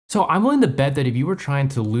So I'm willing to bet that if you were trying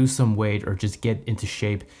to lose some weight or just get into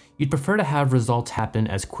shape, you'd prefer to have results happen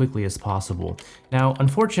as quickly as possible. Now,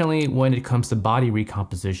 unfortunately, when it comes to body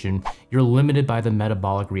recomposition, you're limited by the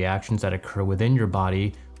metabolic reactions that occur within your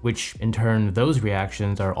body, which in turn, those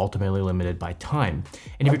reactions are ultimately limited by time.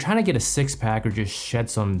 And if you're trying to get a six-pack or just shed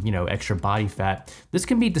some, extra body fat, this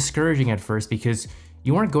can be discouraging at first because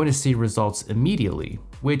you aren't going to see results immediately,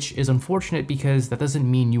 which is unfortunate because that doesn't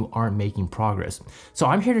mean you aren't making progress. So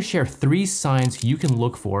I'm here to share 3 signs you can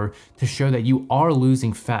look for to show that you are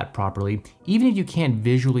losing fat properly, even if you can't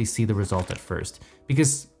visually see the result at first.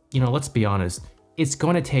 Because, let's be honest, it's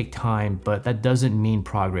going to take time, but that doesn't mean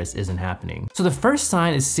progress isn't happening. So the first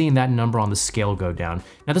sign is seeing that number on the scale go down.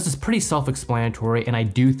 Now this is pretty self-explanatory, and I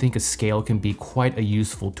do think a scale can be quite a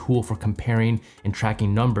useful tool for comparing and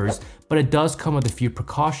tracking numbers, but it does come with a few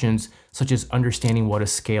precautions, such as understanding what a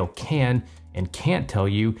scale can and can't tell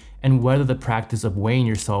you, and whether the practice of weighing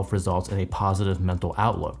yourself results in a positive mental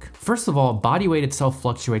outlook. First of all, body weight itself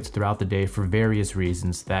fluctuates throughout the day for various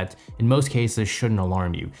reasons that in most cases shouldn't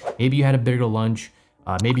alarm you. Maybe you had a bigger lunch,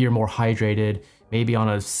 maybe you're more hydrated, maybe on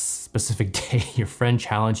a specific day your friend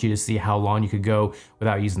challenged you to see how long you could go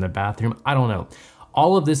without using the bathroom. I don't know.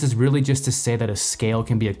 All of this is really just to say that a scale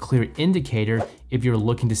can be a clear indicator if you're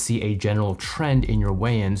looking to see a general trend in your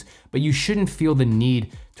weigh-ins, but you shouldn't feel the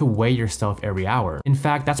need to weigh yourself every hour. In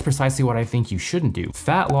fact, that's precisely what I think you shouldn't do.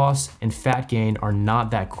 Fat loss and fat gain are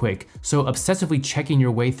not that quick, so obsessively checking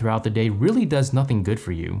your weight throughout the day really does nothing good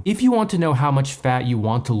for you. If you want to know how much fat you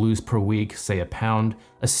want to lose per week, say a pound,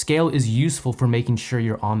 a scale is useful for making sure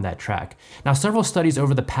you're on that track. Now, several studies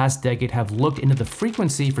over the past decade have looked into the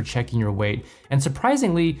frequency for checking your weight, and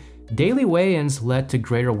surprisingly, daily weigh-ins led to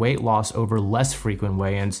greater weight loss over less frequent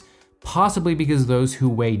weigh-ins, possibly because those who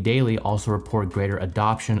weigh daily also report greater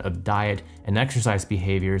adoption of diet and exercise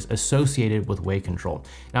behaviors associated with weight control.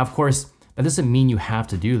 Now, of course, that doesn't mean you have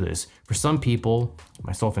to do this. For some people,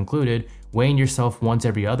 myself included, weighing yourself once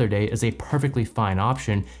every other day is a perfectly fine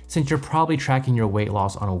option since you're probably tracking your weight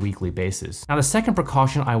loss on a weekly basis. Now, the second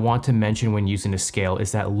precaution I want to mention when using a scale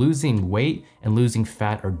is that losing weight and losing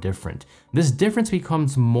fat are different. This difference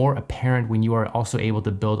becomes more apparent when you are also able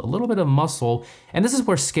to build a little bit of muscle, and this is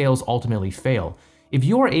where scales ultimately fail. If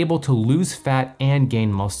you are able to lose fat and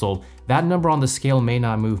gain muscle, that number on the scale may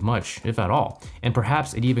not move much, if at all, and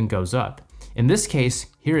perhaps it even goes up. In this case,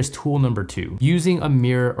 here is tool number 2, using a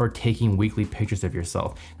mirror or taking weekly pictures of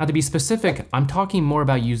yourself. Now, to be specific, I'm talking more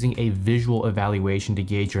about using a visual evaluation to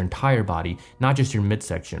gauge your entire body, not just your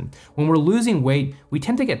midsection. When we're losing weight, we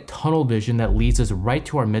tend to get tunnel vision that leads us right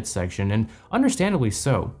to our midsection, and understandably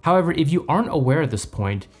so. However, if you aren't aware at this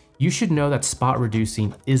point, you should know that spot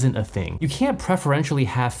reducing isn't a thing. You can't preferentially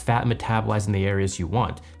have fat metabolized in the areas you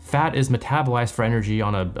want. Fat is metabolized for energy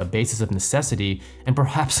on a basis of necessity, and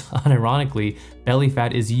perhaps unironically, belly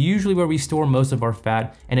fat is usually where we store most of our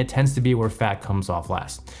fat, and it tends to be where fat comes off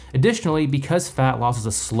last. Additionally, because fat loss is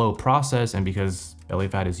a slow process and because belly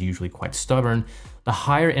fat is usually quite stubborn, the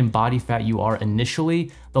higher in body fat you are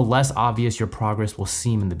initially, the less obvious your progress will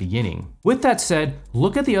seem in the beginning. With that said,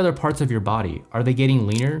 look at the other parts of your body. Are they getting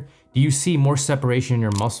leaner? Do you see more separation in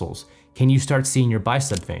your muscles? Can you start seeing your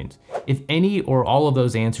bicep veins? If any or all of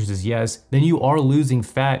those answers is yes, then you are losing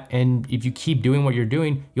fat, and if you keep doing what you're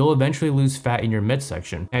doing, you'll eventually lose fat in your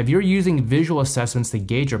midsection. Now, if you're using visual assessments to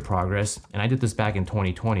gauge your progress, and I did this back in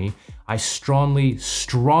 2020, I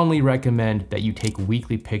strongly recommend that you take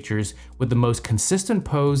weekly pictures with the most consistent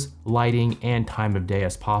pose, lighting, and time of day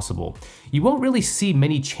as possible. You won't really see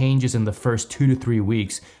many changes in the first 2 to 3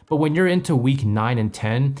 weeks, but when you're into week 9 and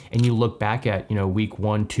 10 and you look back at, week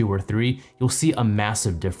 1, 2, or 3, you'll see a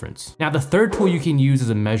massive difference. Now, the third tool you can use is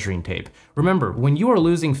a measuring tape. Remember, when you are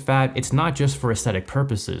losing fat, it's not just for aesthetic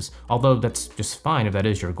purposes, although that's just fine if that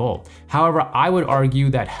is your goal. However, I would argue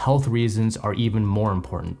that health reasons are even more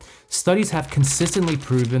important. Studies have consistently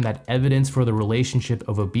proven that evidence for the relationship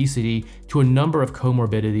of obesity to a number of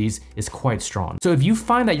comorbidities is quite strong. So if you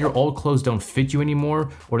find that your old clothes don't fit you anymore,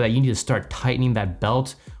 or that you need to start tightening that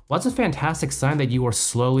belt, well, that's a fantastic sign that you are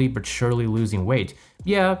slowly but surely losing weight.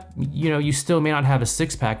 Yeah, you still may not have a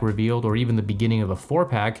 6-pack revealed or even the beginning of a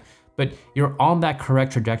 4-pack, but you're on that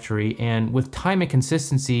correct trajectory, and with time and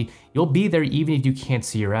consistency, you'll be there even if you can't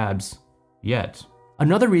see your abs yet.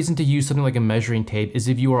 Another reason to use something like a measuring tape is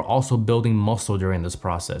if you are also building muscle during this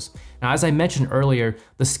process. Now, as I mentioned earlier,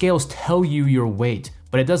 the scales tell you your weight,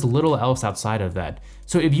 but it does little else outside of that.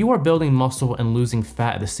 So if you are building muscle and losing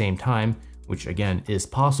fat at the same time, which again is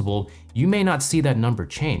possible, you may not see that number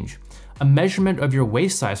change. A measurement of your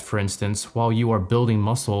waist size, for instance, while you are building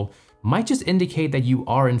muscle might just indicate that you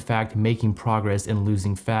are in fact making progress in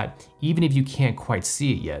losing fat, even if you can't quite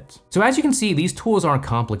see it yet. So as you can see, these tools aren't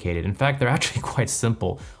complicated. In fact, they're actually quite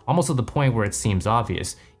simple, almost to the point where it seems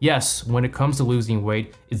obvious. Yes, when it comes to losing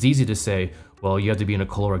weight, it's easy to say, well, you have to be in a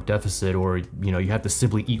caloric deficit, or you have to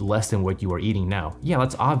simply eat less than what you are eating now. Yeah,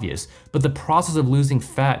 that's obvious. But the process of losing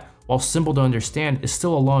fat, while simple to understand, is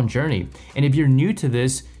still a long journey. And if you're new to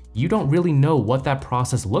this, you don't really know what that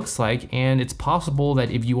process looks like, and it's possible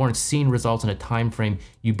that if you aren't seeing results in a time frame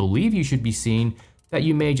you believe you should be seeing, that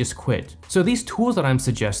you may just quit. So these tools that I'm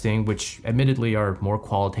suggesting, which admittedly are more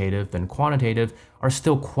qualitative than quantitative, are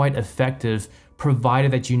still quite effective,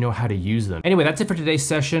 provided that you know how to use them. Anyway, that's it for today's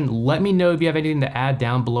session. Let me know if you have anything to add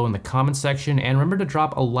down below in the comment section, and remember to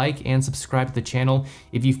drop a like and subscribe to the channel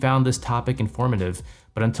if you found this topic informative.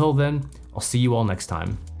 But until then, I'll see you all next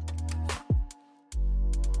time.